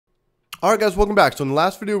Alright guys, welcome back. So in the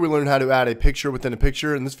last video we learned how to add a picture within a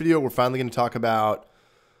picture. In this video we're finally going to talk about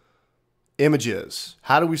images.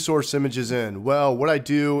 How do we source images in? Well, what I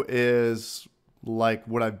do is, like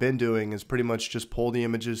what I've been doing, is pretty much just pull the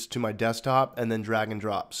images to my desktop and then drag and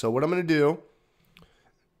drop. So what I'm going to do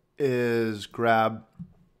is grab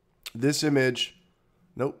this image,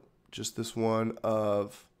 just this one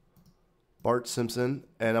of Bart Simpson,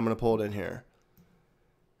 and I'm going to pull it in here.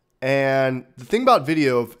 And the thing about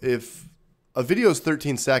video, if a video is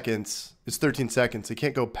 13 seconds, it's 13 seconds. It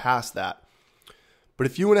can't go past that. But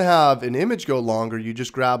if you want to have an image go longer, you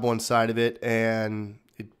just grab one side of it and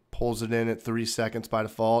it pulls it in at 3 seconds by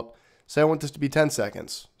default. Say I want this to be 10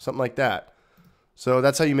 seconds, something like that. So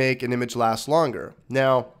that's how you make an image last longer.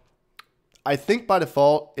 Now, I think by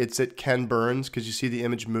default it's at Ken Burns because you see the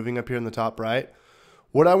image moving up here in the top right.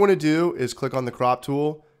 What I want to do is click on the crop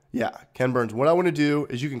tool. Yeah, Ken Burns. What I want to do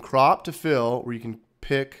is you can crop to fill, where you can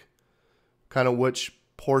pick kind of which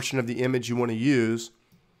portion of the image you want to use,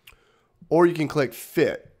 or you can click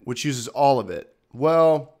fit, which uses all of it.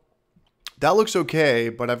 Well, that looks okay,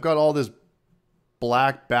 but I've got all this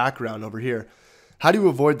black background over here. How do you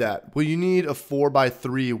avoid that? Well, you need a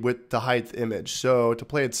 4:3 width to height image. So to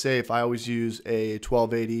play it safe, I always use a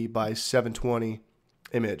 1280 by 720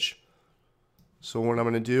 image. So what I'm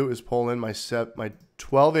going to do is pull in my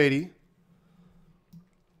 1280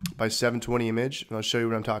 by 720 image, and I'll show you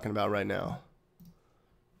what I'm talking about right now.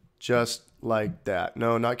 Just like that.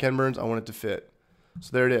 No, not Ken Burns. I want it to fit. So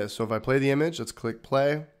there it is. So if I play the image, let's click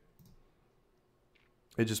play.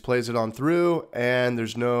 It just plays it on through, and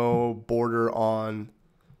there's no border on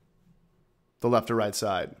the left or right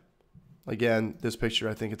side. Again, this picture,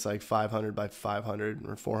 I think it's like 500 by 500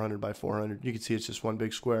 or 400 by 400. You can see it's just one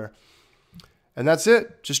big square. And that's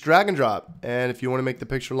it. Just drag and drop. And if you want to make the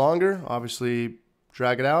picture longer, obviously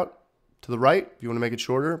drag it out to the right. If you want to make it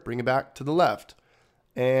shorter, bring it back to the left.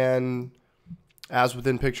 And as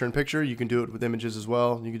within picture in picture, you can do it with images as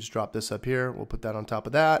well. You can just drop this up here. We'll put that on top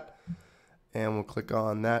of that. And we'll click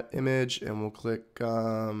on that image, and we'll click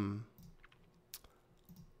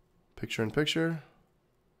picture in picture.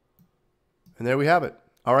 And there we have it.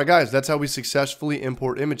 All right, guys, that's how we successfully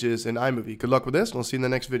import images in iMovie. Good luck with this, and we'll see you in the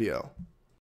next video.